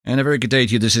And a very good day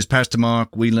to you. This is Pastor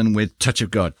Mark Whelan with Touch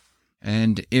of God.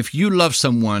 And if you love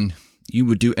someone, you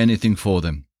would do anything for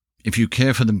them. If you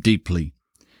care for them deeply,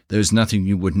 there's nothing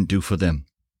you wouldn't do for them.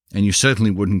 And you certainly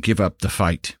wouldn't give up the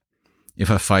fight if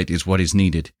a fight is what is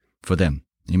needed for them.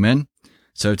 Amen?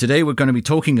 So today we're going to be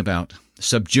talking about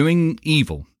subduing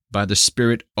evil by the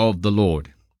Spirit of the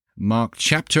Lord. Mark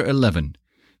chapter 11,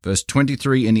 verse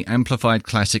 23 in the Amplified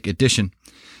Classic Edition.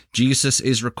 Jesus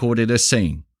is recorded as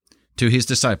saying to his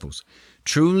disciples,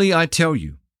 "Truly I tell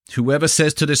you, whoever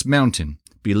says to this mountain,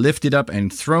 be lifted up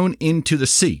and thrown into the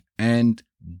sea, and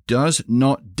does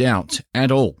not doubt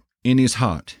at all in his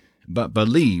heart, but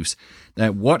believes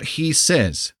that what he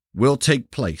says will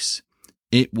take place,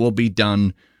 it will be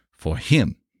done for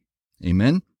him."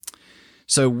 Amen?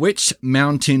 So which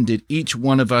mountain did each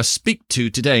one of us speak to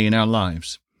today in our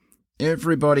lives?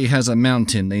 Everybody has a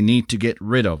mountain they need to get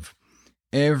rid of.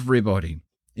 Everybody.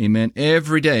 Amen.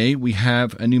 Every day we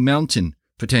have a new mountain,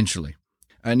 potentially.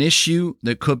 An issue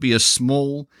that could be as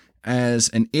small as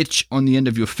an itch on the end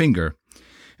of your finger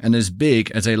and as big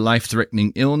as a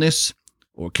life-threatening illness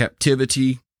or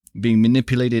captivity, being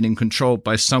manipulated and controlled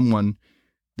by someone,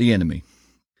 the enemy.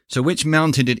 So which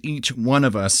mountain did each one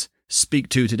of us speak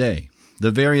to today?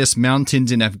 The various mountains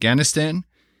in Afghanistan,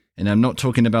 and I'm not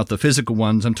talking about the physical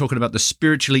ones, I'm talking about the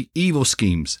spiritually evil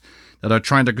schemes that are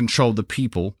trying to control the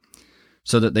people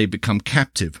so that they become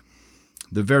captive.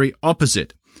 The very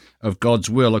opposite of God's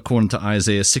will, according to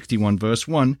Isaiah 61 verse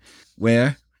 1,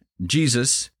 where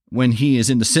Jesus, when he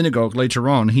is in the synagogue later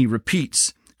on, he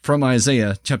repeats from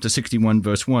Isaiah chapter 61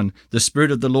 verse 1, "The Spirit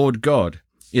of the Lord God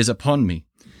is upon me,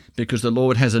 because the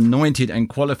Lord has anointed and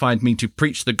qualified me to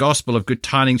preach the gospel of good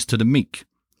tidings to the meek,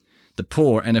 the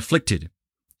poor and afflicted.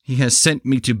 He has sent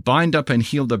me to bind up and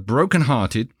heal the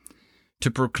brokenhearted,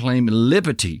 to proclaim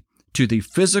liberty to the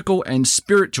physical and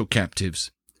spiritual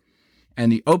captives, and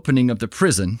the opening of the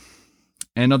prison,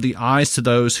 and of the eyes to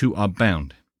those who are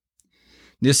bound."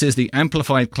 This is the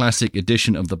Amplified Classic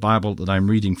Edition of the Bible that I'm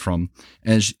reading from,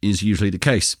 as is usually the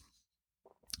case.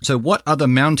 So what other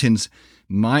mountains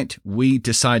might we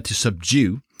decide to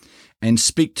subdue and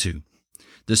speak to?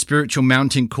 The spiritual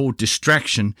mountain called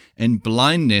distraction and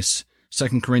blindness,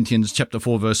 2 Corinthians chapter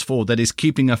 4, verse 4, that is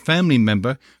keeping a family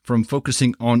member from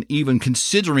focusing on even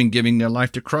considering giving their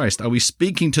life to Christ. Are we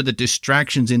speaking to the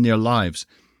distractions in their lives?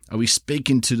 Are we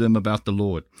speaking to them about the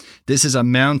Lord? This is a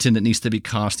mountain that needs to be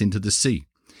cast into the sea.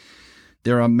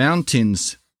 There are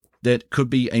mountains that could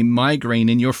be a migraine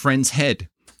in your friend's head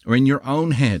or in your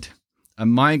own head, a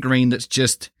migraine that's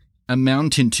just a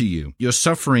mountain to you. You're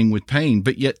suffering with pain,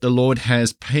 but yet the Lord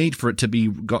has paid for it to be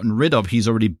gotten rid of. He's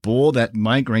already bore that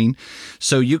migraine,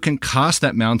 so you can cast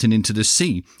that mountain into the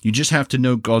sea. You just have to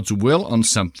know God's will on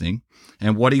something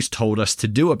and what he's told us to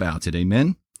do about it.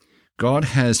 Amen? God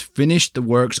has finished the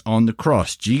works on the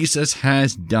cross. Jesus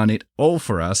has done it all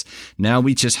for us. Now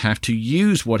we just have to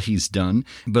use what he's done,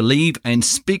 believe and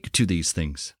speak to these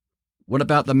things. What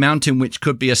about the mountain which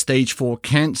could be a stage 4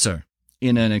 cancer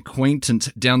in an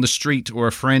acquaintance down the street, or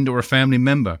a friend or a family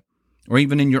member, or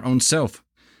even in your own self?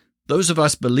 Those of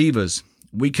us believers,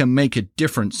 we can make a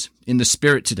difference in the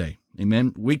spirit today.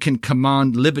 Amen. We can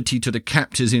command liberty to the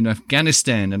captives in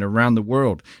Afghanistan and around the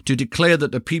world, to declare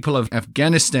that the people of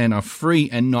Afghanistan are free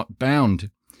and not bound,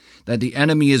 that the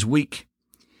enemy is weak,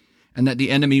 and that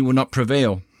the enemy will not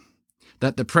prevail,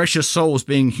 that the precious souls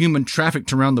being human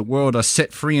trafficked around the world are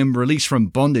set free and released from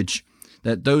bondage,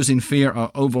 that those in fear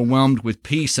are overwhelmed with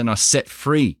peace and are set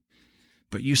free.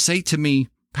 But you say to me,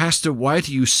 "Pastor, why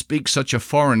do you speak such a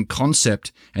foreign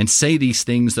concept and say these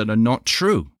things that are not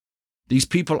true? These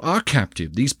people are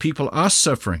captive. These people are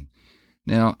suffering."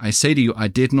 Now, I say to you, I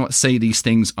did not say these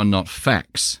things are not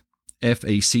facts.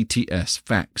 F-A-C-T-S,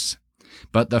 facts.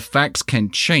 But the facts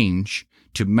can change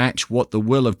to match what the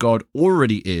will of God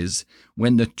already is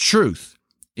when the truth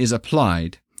is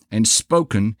applied and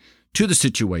spoken to the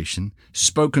situation,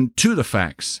 spoken to the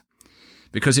facts.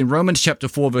 Because in Romans chapter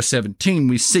 4, verse 17,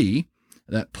 we see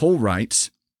that Paul writes,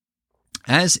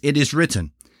 "As it is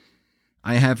written,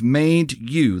 I have made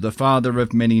you the father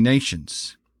of many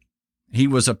nations. He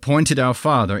was appointed our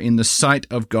father in the sight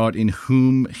of God in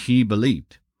whom he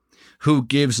believed, who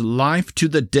gives life to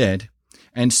the dead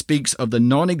and speaks of the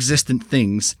non-existent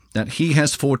things that he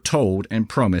has foretold and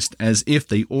promised as if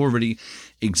they already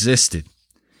existed."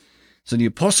 So the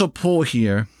Apostle Paul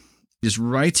here is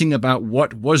writing about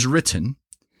what was written,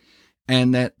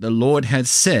 and that the Lord had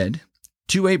said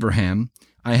to Abraham,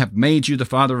 "I have made you the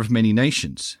father of many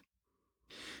nations."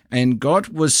 And God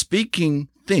was speaking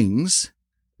things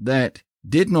that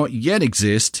did not yet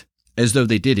exist as though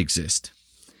they did exist.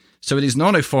 So it is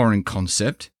not a foreign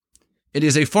concept. It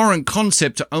is a foreign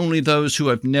concept to only those who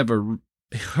have never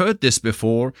heard this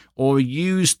before or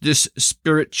used this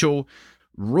spiritual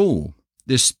rule,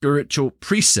 this spiritual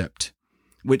precept,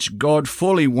 which God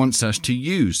fully wants us to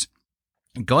use.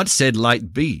 God said,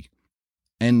 "Light be,"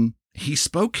 and he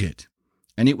spoke it,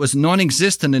 and it was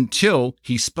non-existent until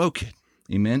he spoke it.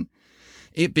 Amen.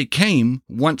 It became,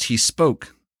 once he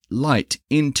spoke light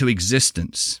into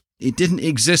existence. It didn't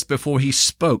exist before he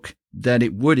spoke that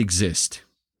it would exist,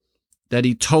 that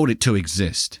he told it to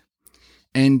exist.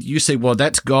 And you say, well,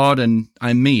 that's God and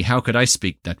I'm me. How could I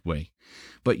speak that way?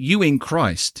 But you in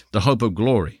Christ, the hope of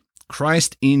glory.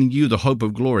 Christ in you, the hope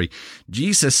of glory.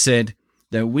 Jesus said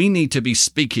that we need to be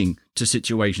speaking to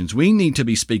situations. We need to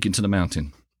be speaking to the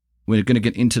mountain. We're going to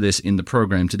get into this in the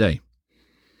program today.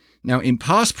 Now, in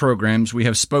past programs, we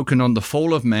have spoken on the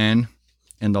fall of man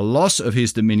and the loss of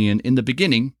his dominion in the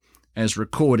beginning, as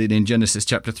recorded in Genesis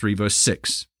chapter 3, verse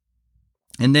 6.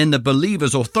 And then the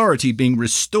believer's authority being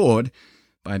restored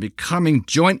by becoming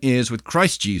joint heirs with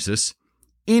Christ Jesus,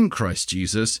 in Christ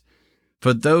Jesus,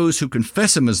 for those who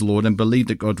confess him as Lord and believe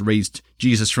that God raised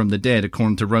Jesus from the dead,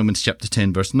 according to Romans chapter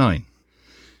 10, verse 9.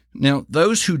 Now,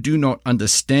 those who do not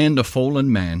understand the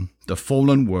fallen man, the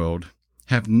fallen world,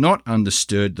 have not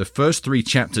understood the first 3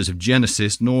 chapters of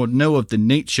Genesis, nor know of the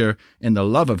nature and the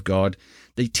love of God.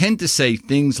 They tend to say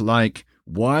things like,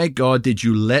 "Why, God, did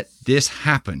you let this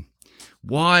happen?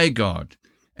 Why, God?"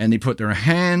 And they put their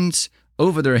hands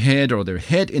over their head or their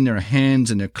head in their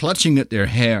hands, and they're clutching at their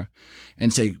hair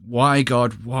and say, "Why,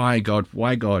 God? Why, God?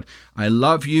 Why, God? I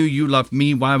love you. You love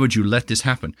me. Why would you let this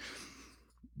happen?"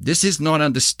 This is not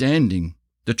understanding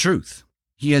the truth.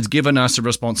 He has given us a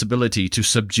responsibility to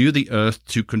subdue the earth,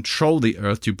 to control the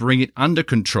earth, to bring it under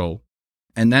control.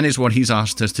 And that is what he's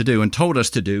asked us to do and told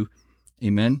us to do.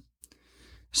 Amen.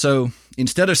 So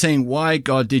instead of saying, "Why,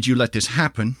 God, did you let this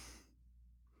happen?"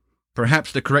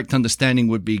 perhaps the correct understanding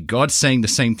would be God saying the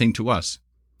same thing to us.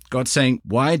 God saying,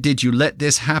 "Why did you let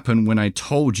this happen when I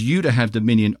told you to have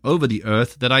dominion over the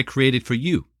earth that I created for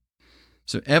you?"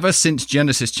 So ever since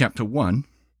Genesis chapter 1,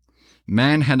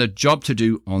 man had a job to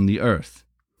do on the earth,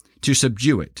 to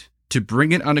subdue it, to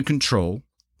bring it under control.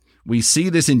 We see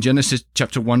this in Genesis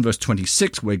chapter 1, verse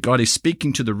 26, where God is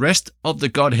speaking to the rest of the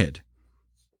Godhead.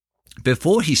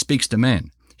 Before he speaks to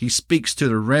man, he speaks to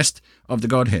the rest of the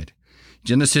Godhead.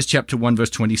 Genesis chapter 1,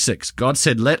 verse 26, God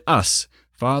said, "Let us,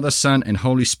 Father, Son, and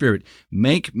Holy Spirit,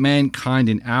 make mankind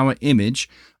in our image,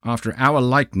 after our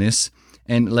likeness,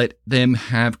 and let them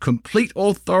have complete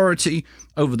authority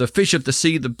over the fish of the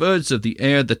sea, the birds of the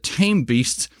air, the tame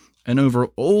beasts, and over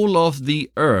all of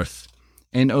the earth,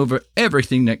 and over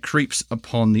everything that creeps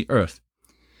upon the earth."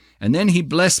 And then he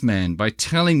blessed man by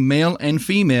telling male and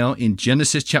female in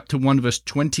Genesis chapter 1, verse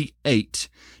 28,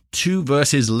 2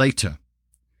 verses later.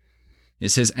 It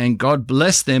says, "And God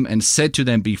blessed them and said to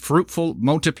them, Be fruitful,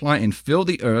 multiply, and fill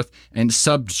the earth, and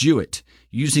subdue it,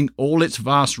 using all its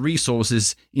vast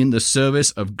resources in the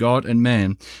service of God and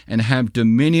man, and have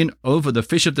dominion over the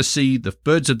fish of the sea, the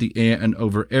birds of the air, and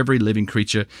over every living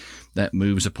creature that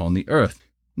moves upon the earth."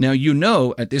 Now you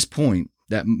know at this point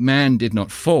that man did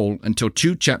not fall until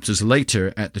 2 chapters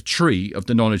later at the tree of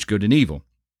the knowledge good and evil.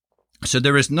 So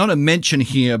there is not a mention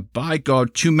here by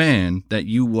God to man that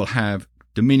you will have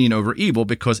dominion over evil,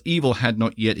 because evil had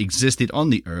not yet existed on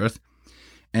the earth,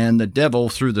 and the devil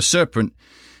through the serpent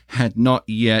had not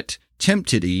yet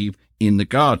tempted Eve in the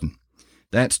garden.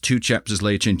 That's 2 chapters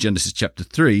later in Genesis chapter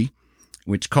 3,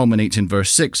 which culminates in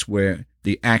verse 6, where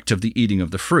the act of the eating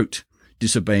of the fruit,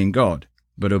 disobeying God,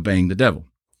 but obeying the devil.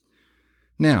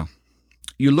 Now,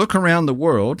 you look around the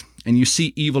world and you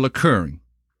see evil occurring.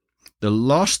 The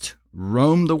lost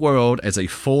roam the world as a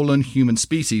fallen human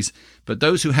species, but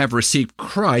those who have received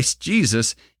Christ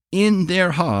Jesus in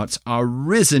their hearts are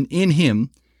risen in him,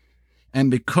 and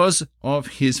because of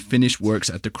his finished works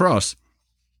at the cross.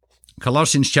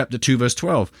 Colossians chapter 2, verse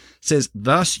 12 says,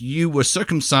 "Thus you were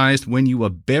circumcised when you were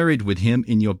buried with him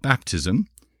in your baptism,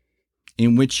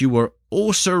 in which you were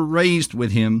also raised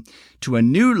with him to a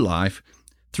new life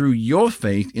through your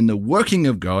faith in the working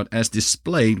of God as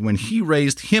displayed when he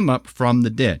raised him up from the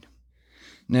dead."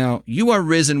 Now, you are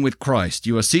risen with Christ.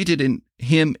 You are seated in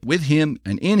him, with him,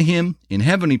 and in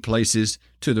heavenly places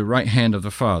to the right hand of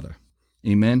the Father.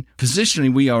 Amen.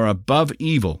 Positionally, we are above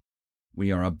evil.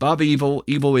 We are above evil.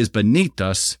 Evil is beneath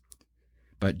us.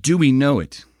 But do we know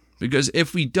it? Because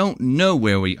if we don't know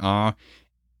where we are,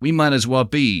 we might as well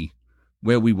be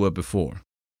where we were before.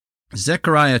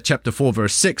 Zechariah chapter 4,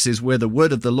 verse 6 is where the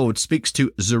word of the Lord speaks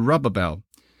to Zerubbabel,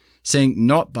 saying,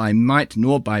 "Not by might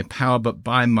nor by power, but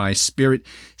by my Spirit,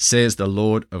 says the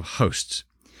Lord of hosts."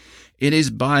 It is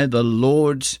by the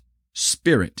Lord's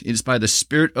Spirit. It's by the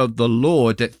Spirit of the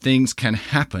Lord that things can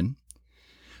happen,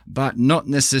 but not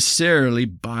necessarily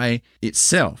by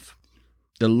itself.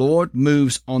 The Lord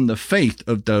moves on the faith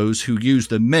of those who use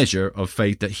the measure of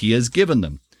faith that he has given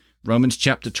them. Romans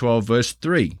chapter 12, verse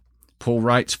 3. Paul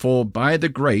writes, "For by the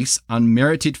grace,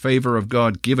 unmerited favor of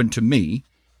God given to me,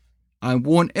 I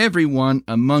warn everyone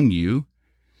among you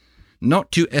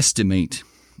not to estimate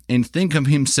and think of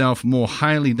himself more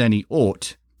highly than he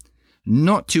ought,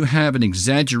 not to have an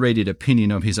exaggerated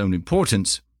opinion of his own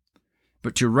importance,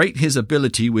 but to rate his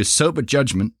ability with sober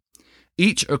judgment,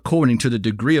 each according to the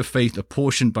degree of faith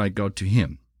apportioned by God to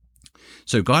him."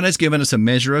 So God has given us a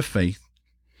measure of faith.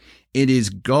 It is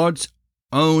God's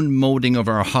own molding of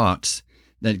our hearts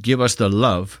that give us the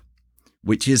love,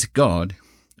 which is God,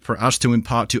 for us to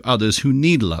impart to others who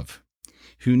need love,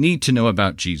 who need to know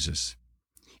about Jesus.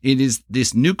 It is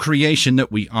this new creation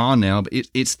that we are now, but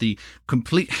it's the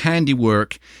complete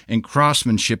handiwork and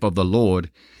craftsmanship of the Lord,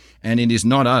 and it is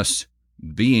not us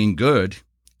being good.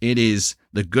 It is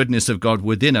the goodness of God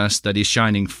within us that is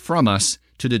shining from us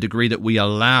to the degree that we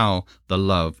allow the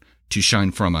love to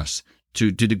shine from us. To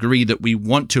the degree that we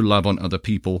want to love on other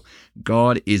people,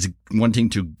 God is wanting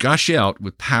to gush out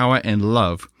with power and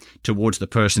love towards the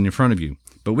person in front of you.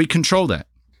 But we control that.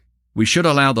 We should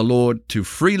allow the Lord to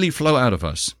freely flow out of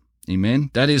us. Amen?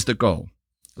 That is the goal.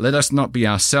 Let us not be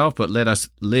ourselves, but let us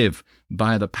live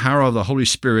by the power of the Holy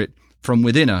Spirit from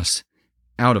within us,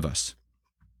 out of us.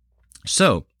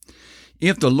 So,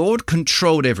 if the Lord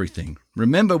controlled everything,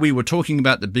 remember we were talking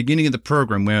about the beginning of the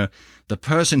program where the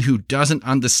person who doesn't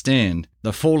understand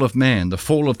the fall of man, the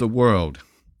fall of the world,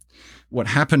 what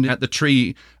happened at the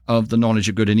tree of the knowledge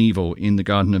of good and evil in the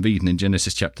Garden of Eden in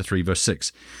Genesis chapter 3, verse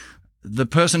 6, the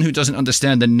person who doesn't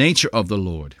understand the nature of the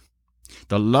Lord,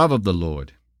 the love of the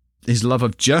Lord, his love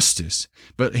of justice,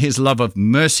 but his love of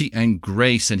mercy and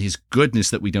grace and his goodness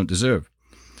that we don't deserve,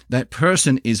 that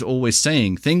person is always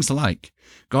saying things like,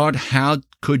 "God, how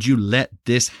could you let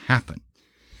this happen?"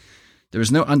 There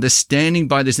is no understanding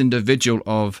by this individual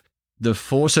of the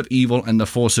force of evil and the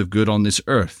force of good on this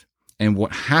earth, and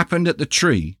what happened at the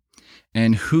tree,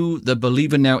 and who the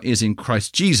believer now is in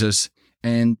Christ Jesus,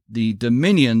 and the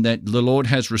dominion that the Lord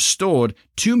has restored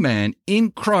to man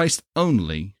in Christ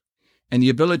only, and the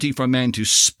ability for man to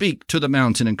speak to the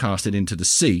mountain and cast it into the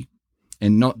sea,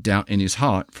 and not doubt in his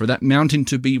heart, for that mountain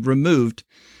to be removed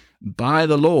by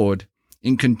the Lord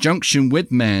in conjunction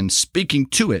with man speaking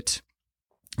to it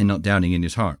and not doubting in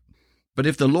his heart. But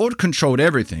if the Lord controlled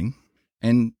everything,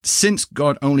 and since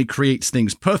God only creates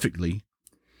things perfectly,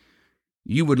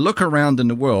 you would look around in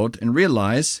the world and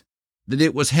realize that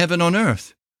it was heaven on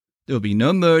earth. There would be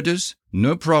no murders,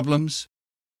 no problems.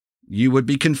 You would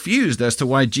be confused as to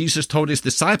why Jesus told his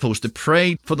disciples to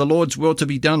pray for the Lord's will to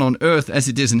be done on earth as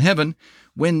it is in heaven,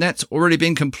 when that's already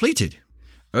been completed.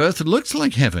 Earth looks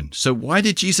like heaven. So why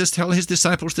did Jesus tell his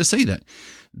disciples to say that?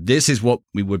 This is what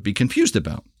we would be confused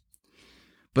about.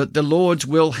 But the Lord's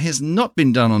will has not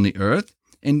been done on the earth,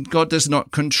 and God does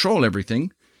not control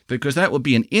everything, because that would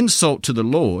be an insult to the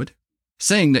Lord,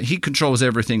 saying that he controls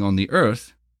everything on the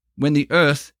earth, when the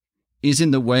earth is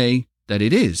in the way that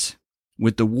it is,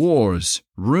 with the wars,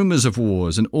 rumors of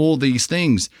wars, and all these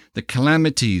things, the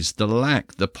calamities, the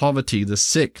lack, the poverty, the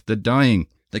sick, the dying,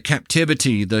 the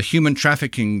captivity, the human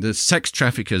trafficking, the sex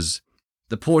traffickers,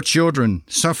 the poor children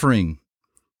suffering.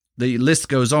 The list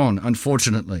goes on,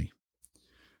 unfortunately.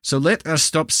 So let us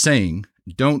stop saying,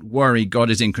 "Don't worry,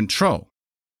 God is in control."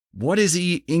 What is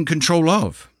he in control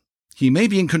of? He may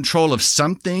be in control of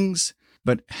some things,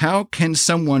 but how can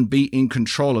someone be in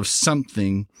control of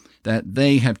something that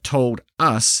they have told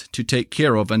us to take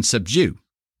care of and subdue?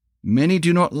 Many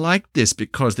do not like this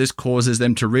because this causes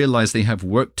them to realize they have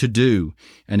work to do,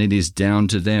 and it is down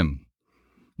to them.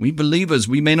 We believers,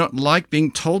 we may not like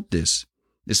being told this.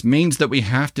 This means that we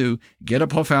have to get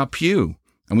up off our pew,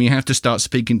 and we have to start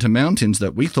speaking to mountains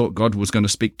that we thought God was going to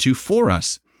speak to for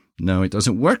us. No, it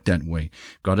doesn't work that way.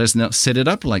 God has not set it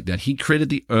up like that. He created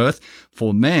the earth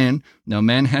for man. Now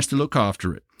man has to look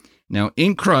after it. Now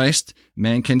in Christ,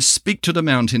 man can speak to the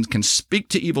mountains, can speak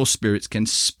to evil spirits, can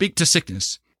speak to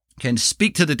sickness, can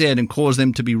speak to the dead and cause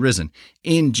them to be risen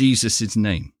in Jesus'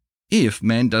 name, if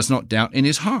man does not doubt in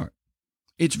his heart.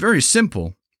 It's very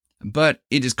simple, but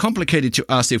it is complicated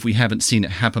to us if we haven't seen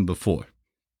it happen before.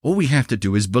 All we have to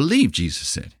do is believe, Jesus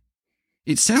said.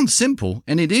 It sounds simple,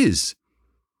 and it is.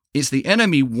 It's the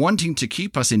enemy wanting to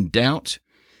keep us in doubt,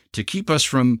 to keep us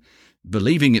from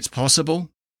believing it's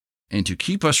possible, and to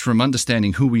keep us from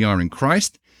understanding who we are in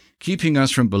Christ, keeping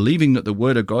us from believing that the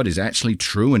Word of God is actually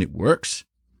true and it works.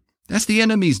 That's the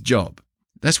enemy's job.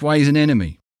 That's why he's an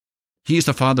enemy. He is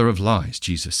the father of lies,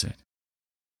 Jesus said.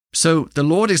 So the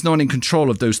Lord is not in control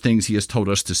of those things he has told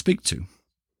us to speak to.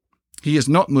 He is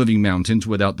not moving mountains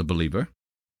without the believer.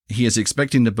 He is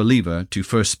expecting the believer to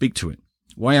first speak to it.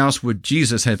 Why else would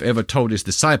Jesus have ever told his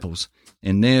disciples,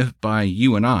 and thereby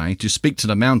you and I, to speak to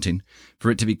the mountain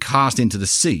for it to be cast into the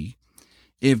sea?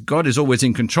 If God is always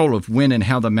in control of when and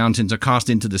how the mountains are cast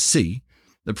into the sea,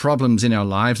 the problems in our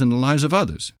lives and the lives of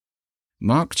others.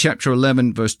 Mark chapter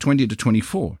 11, verse 20 to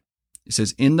 24. It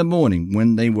says, "In the morning,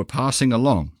 when they were passing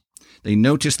along, they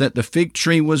noticed that the fig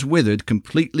tree was withered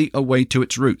completely away to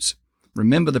its roots."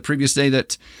 Remember the previous day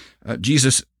that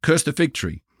Jesus cursed the fig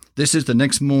tree. This is the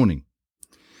next morning.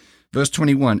 Verse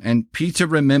 21, "And Peter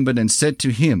remembered and said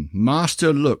to him,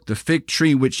 'Master, look, the fig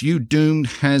tree which you doomed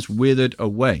has withered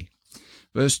away.'"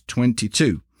 Verse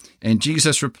 22, "And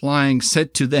Jesus replying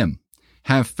said to them,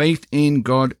 'Have faith in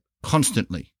God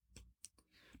constantly.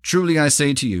 Truly I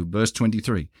say to you,'" verse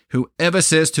 23, "'whoever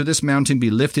says to this mountain, be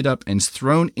lifted up and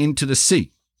thrown into the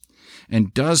sea,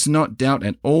 and does not doubt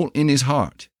at all in his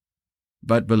heart,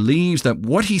 but believes that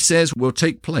what he says will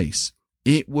take place,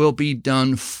 it will be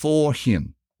done for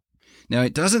him.'" Now,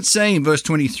 it doesn't say in verse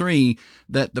 23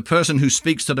 that the person who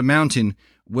speaks to the mountain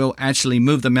will actually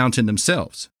move the mountain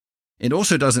themselves. It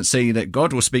also doesn't say that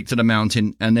God will speak to the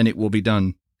mountain and then it will be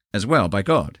done as well by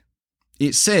God.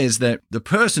 It says that the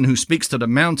person who speaks to the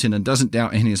mountain and doesn't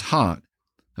doubt in his heart,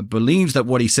 believes that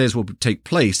what he says will take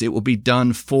place, it will be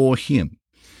done for him.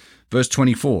 Verse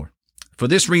 24, "For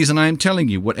this reason I am telling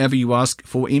you, whatever you ask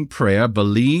for in prayer,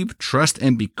 believe, trust,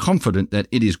 and be confident that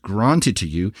it is granted to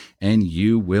you, and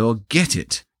you will get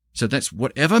it." So that's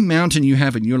whatever mountain you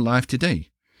have in your life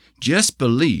today. Just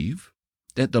believe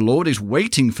that the Lord is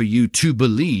waiting for you to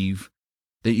believe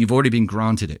that you've already been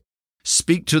granted it.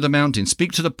 Speak to the mountain.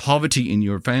 Speak to the poverty in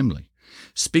your family.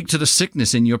 Speak to the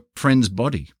sickness in your friend's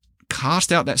body.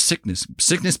 Cast out that sickness.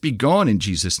 Sickness be gone in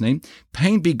Jesus' name.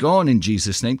 Pain be gone in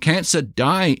Jesus' name. Cancer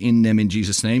die in them in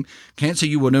Jesus' name. Cancer,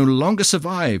 you will no longer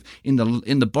survive in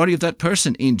the body of that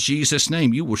person in Jesus'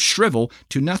 name. You will shrivel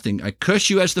to nothing. I curse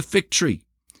you as the fig tree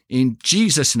in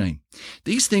Jesus' name.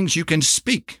 These things you can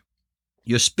speak.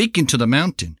 You're speaking to the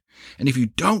mountain. And if you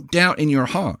don't doubt in your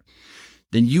heart,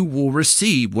 then you will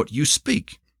receive what you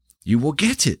speak. You will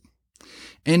get it.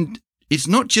 And it's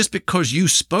not just because you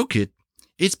spoke it,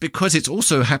 it's because it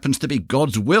also happens to be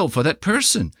God's will for that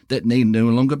person, that they no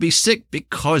longer be sick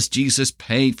because Jesus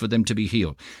paid for them to be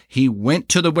healed. He went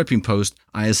to the whipping post,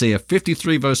 Isaiah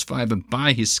 53 verse 5, and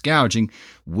by his scourging,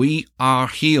 we are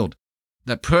healed.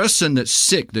 That person that's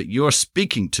sick that you're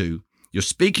speaking to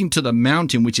the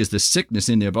mountain, which is the sickness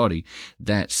in their body.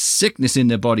 That sickness in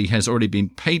their body has already been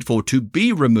paid for to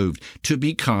be removed, to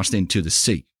be cast into the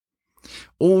sea.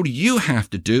 All you have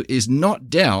to do is not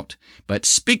doubt, but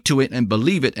speak to it and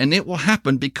believe it, and it will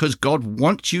happen because God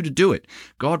wants you to do it.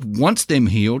 God wants them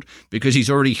healed because he's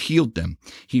already healed them.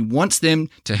 He wants them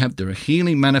to have their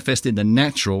healing manifest in the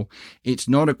natural. It's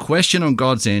not a question on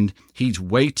God's end. He's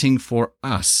waiting for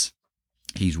us.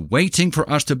 He's waiting for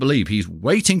us to believe. He's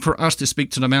waiting for us to speak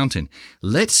to the mountain.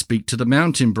 Let's speak to the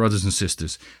mountain, brothers and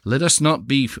sisters. Let us not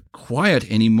be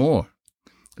quiet anymore.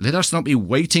 Let us not be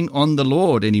waiting on the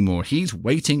Lord anymore. He's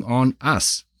waiting on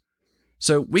us.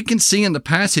 So we can see in the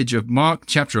passage of Mark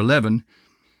chapter 11,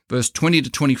 verse 20 to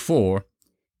 24,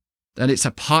 that it's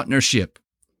a partnership.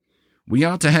 We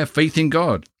are to have faith in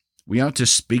God. We are to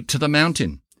speak to the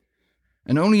mountain.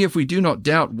 And only if we do not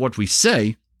doubt what we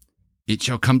say, it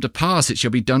shall come to pass, it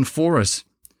shall be done for us,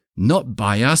 not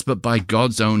by us, but by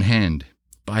God's own hand,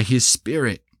 by his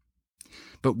Spirit.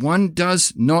 But one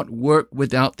does not work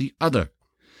without the other.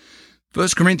 1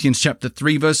 Corinthians chapter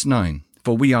 3, verse 9,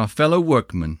 "For we are fellow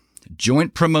workmen,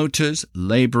 joint promoters,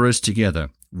 laborers together.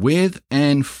 With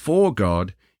and for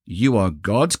God, you are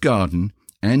God's garden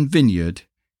and vineyard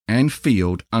and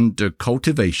field under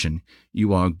cultivation.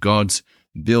 You are God's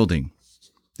building."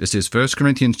 This is 1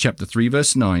 Corinthians chapter 3,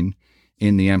 verse 9,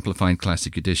 in the Amplified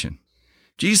Classic Edition.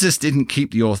 Jesus didn't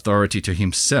keep the authority to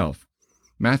himself.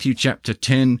 Matthew chapter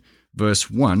 10, verse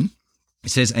 1, it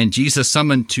says, "And Jesus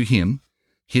summoned to him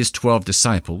his 12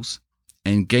 disciples,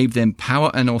 and gave them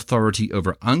power and authority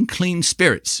over unclean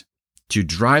spirits to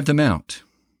drive them out,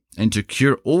 and to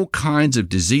cure all kinds of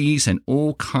disease and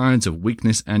all kinds of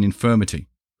weakness and infirmity."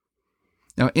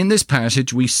 Now, in this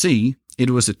passage, we see it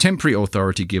was a temporary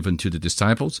authority given to the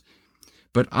disciples,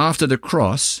 but after the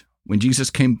cross, when Jesus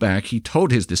came back, he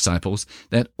told his disciples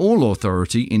that all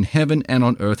authority in heaven and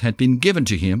on earth had been given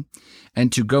to him, and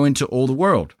to go into all the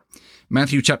world.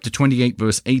 Matthew chapter 28,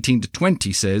 verse 18 to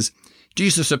 20 says,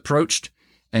 "Jesus approached,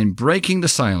 and breaking the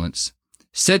silence,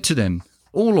 said to them,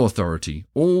 'All authority,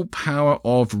 all power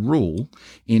of rule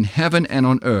in heaven and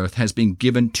on earth has been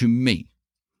given to me.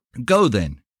 Go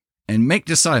then, and make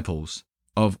disciples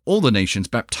of all the nations,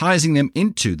 baptizing them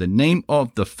into the name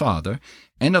of the Father,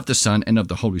 and of the Son, and of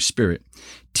the Holy Spirit,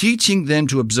 teaching them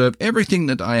to observe everything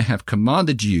that I have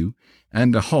commanded you,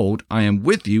 and behold, I am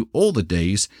with you all the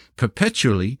days,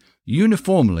 perpetually,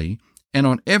 uniformly, and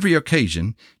on every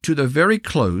occasion, to the very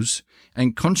close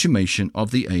and consummation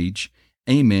of the age.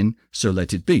 Amen, so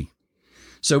let it be.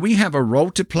 So we have a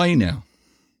role to play now,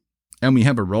 and we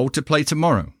have a role to play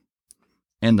tomorrow,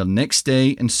 and the next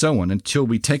day, and so on, until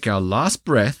we take our last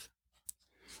breath,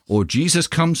 or Jesus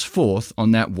comes forth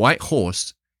on that white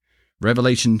horse,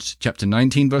 Revelation chapter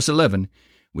 19, verse 11,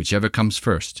 whichever comes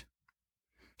first.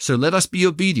 So let us be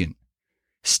obedient,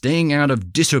 staying out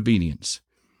of disobedience.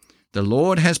 The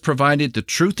Lord has provided the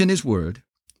truth in His word.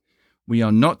 We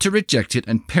are not to reject it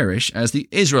and perish as the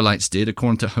Israelites did,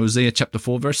 according to Hosea chapter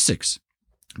 4, verse 6.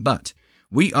 But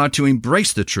we are to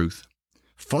embrace the truth,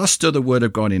 foster the word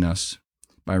of God in us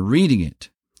by reading it,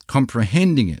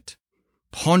 comprehending it,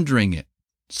 pondering it.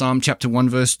 Psalm chapter 1,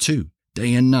 verse 2,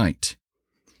 day and night.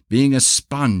 Being a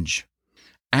sponge,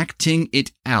 acting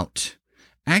it out,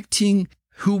 acting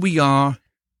who we are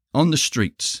on the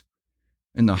streets,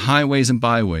 in the highways and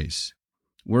byways,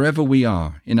 wherever we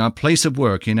are, in our place of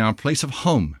work, in our place of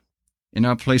home, in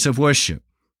our place of worship,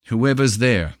 whoever's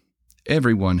there,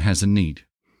 everyone has a need.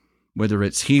 Whether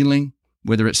it's healing,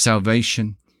 whether it's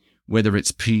salvation, whether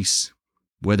it's peace,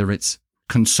 whether it's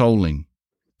consoling,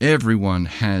 everyone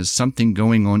has something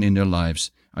going on in their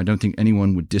lives. I don't think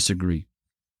anyone would disagree.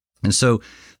 And so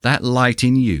that light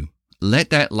in you, let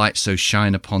that light so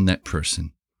shine upon that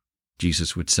person,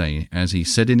 Jesus would say, as He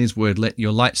said in His word, let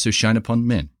your light so shine upon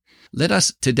men. Let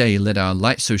us today let our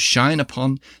light so shine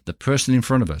upon the person in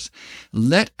front of us.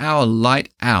 Let our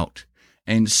light out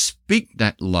and speak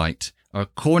that light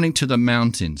according to the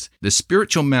mountains, the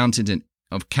spiritual mountains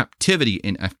of captivity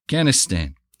in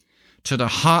Afghanistan, to the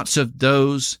hearts of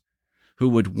those who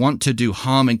would want to do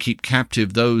harm and keep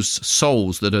captive those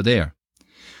souls that are there.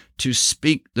 To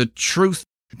speak the truth,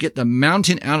 get the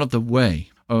mountain out of the way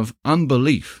of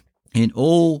unbelief in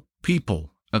all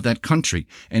people of that country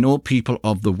and all people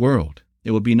of the world.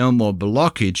 There will be no more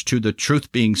blockage to the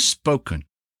truth being spoken,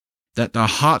 that the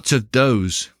hearts of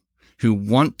those who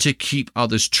want to keep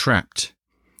others trapped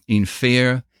in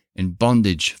fear and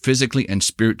bondage, physically and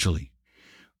spiritually,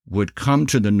 would come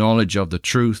to the knowledge of the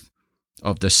truth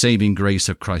of the saving grace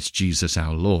of Christ Jesus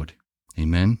our Lord.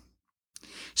 Amen.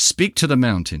 Speak to the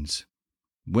mountains.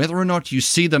 Whether or not you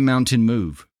see the mountain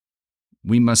move,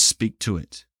 we must speak to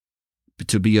it. But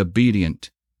to be obedient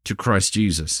to Christ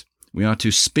Jesus, we are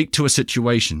to speak to a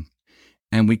situation,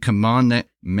 and we command that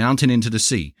mountain into the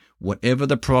sea. Whatever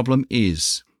the problem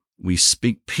is, we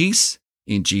speak peace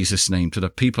in Jesus' name to the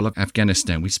people of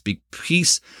Afghanistan. We speak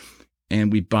peace,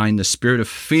 and we bind the spirit of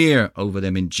fear over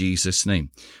them in Jesus' name.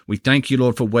 We thank you,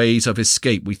 Lord, for ways of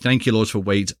escape. We thank you, Lord, for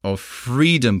ways of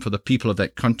freedom for the people of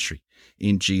that country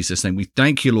in Jesus' name. We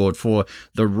thank you, Lord, for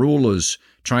the rulers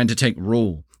trying to take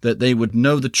rule, that they would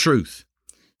know the truth.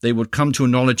 They would come to a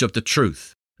knowledge of the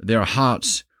truth. Their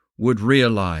hearts would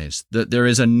realize that there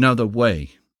is another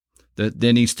way, that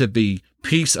there needs to be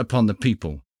peace upon the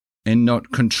people and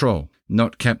not control,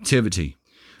 not captivity.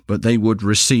 But they would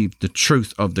receive the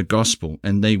truth of the gospel,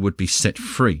 and they would be set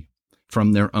free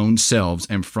from their own selves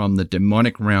and from the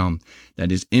demonic realm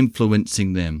that is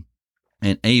influencing them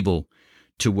and able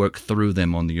to work through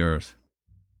them on the earth.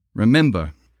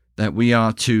 Remember that we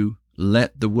are to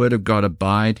let the word of God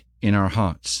abide in our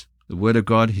hearts. The word of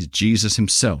God is Jesus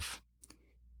Himself.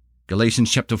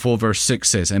 Galatians chapter 4 verse 6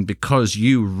 says, and because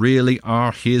you really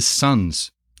are His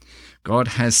sons, God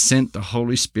has sent the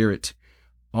Holy Spirit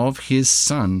of His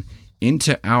Son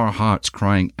into our hearts,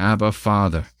 crying, Abba,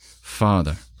 Father,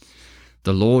 Father.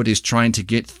 The Lord is trying to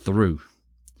get through.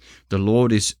 The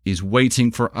Lord is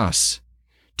waiting for us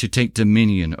to take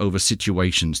dominion over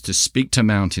situations, to speak to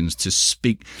mountains, to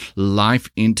speak life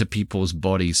into people's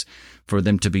bodies for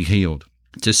them to be healed,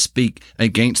 to speak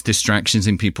against distractions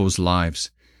in people's lives,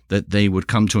 that they would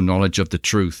come to a knowledge of the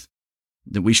truth,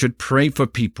 that we should pray for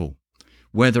people.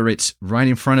 Whether it's right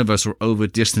in front of us or over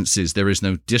distances, there is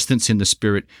no distance in the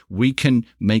Spirit. We can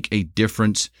make a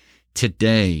difference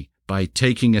today by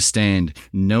taking a stand,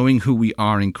 knowing who we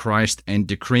are in Christ, and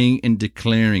decreeing and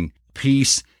declaring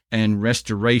peace and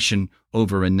restoration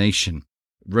over a nation.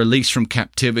 Release from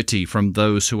captivity from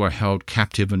those who are held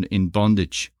captive and in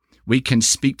bondage. We can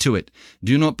speak to it.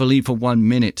 Do not believe for 1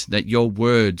 minute that your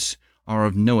words are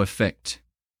of no effect.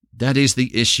 That is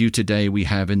the issue today we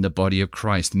have in the body of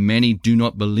Christ. Many do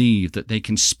not believe that they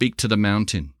can speak to the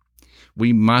mountain.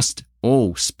 We must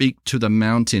all speak to the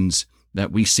mountains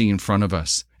that we see in front of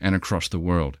us and across the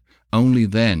world. Only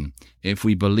then, if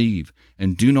we believe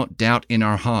and do not doubt in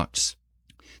our hearts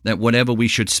that whatever we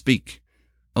should speak,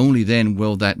 only then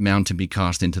will that mountain be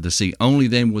cast into the sea. Only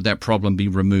then will that problem be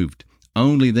removed.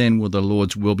 Only then will the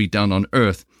Lord's will be done on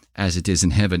earth as it is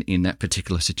in heaven in that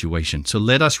particular situation. So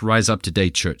let us rise up today,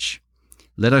 church.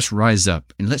 Let us rise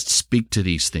up and let's speak to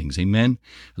these things. Amen.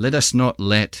 Let us not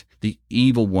let the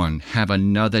evil one have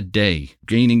another day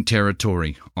gaining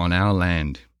territory on our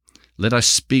land. Let us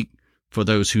speak for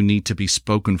those who need to be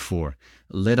spoken for.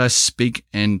 Let us speak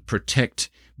and protect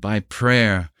by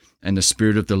prayer and the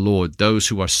Spirit of the Lord those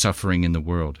who are suffering in the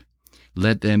world.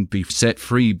 Let them be set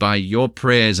free by your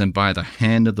prayers and by the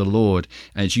hand of the Lord.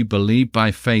 As you believe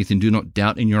by faith and do not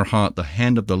doubt in your heart, the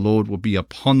hand of the Lord will be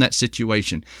upon that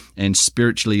situation, and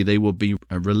spiritually they will be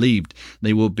relieved.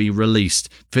 They will be released.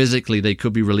 Physically they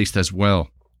could be released as well.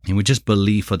 And we just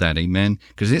believe for that, amen,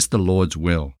 because it's the Lord's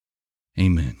will.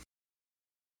 Amen.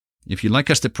 If you'd like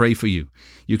us to pray for you,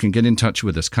 you can get in touch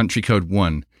with us. Country code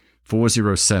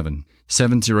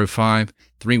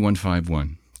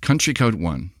 1-407-705-3151. Country code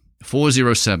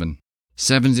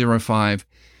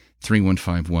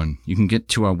 1-407-705-3151. You can get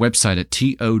to our website at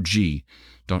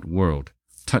tog.world,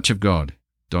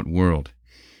 touchofgod.world.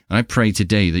 I pray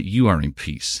today that you are in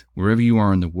peace. Wherever you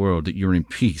are in the world, that you're in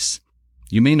peace.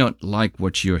 You may not like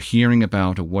what you're hearing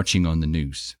about or watching on the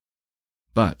news,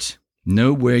 but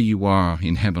know where you are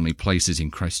in heavenly places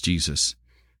in Christ Jesus.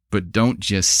 But don't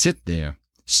just sit there.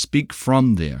 Speak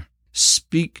from there.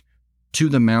 Speak to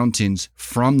the mountains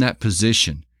from that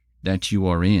position that you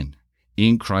are in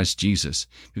Christ Jesus.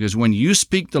 Because when you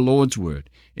speak the Lord's word,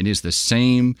 it is the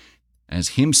same as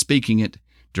Him speaking it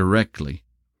directly.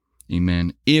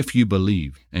 Amen. If you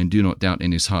believe and do not doubt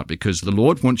in His heart, because the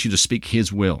Lord wants you to speak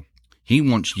His will. He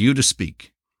wants you to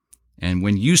speak. And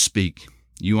when you speak,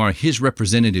 you are His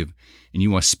representative and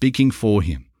you are speaking for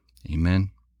Him.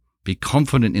 Amen. Be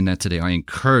confident in that today. I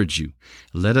encourage you.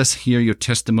 Let us hear your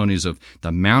testimonies of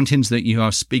the mountains that you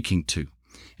are speaking to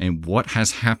and what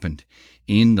has happened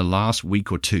in the last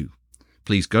week or two.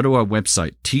 Please go to our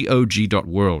website,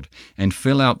 tog.world, and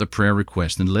fill out the prayer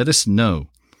request and let us know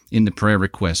in the prayer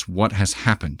request what has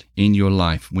happened in your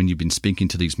life when you've been speaking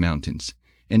to these mountains.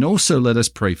 And also let us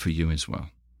pray for you as well.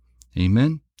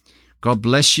 Amen. God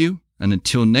bless you. And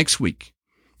until next week,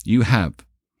 you have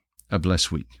a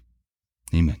blessed week.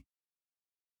 Amen.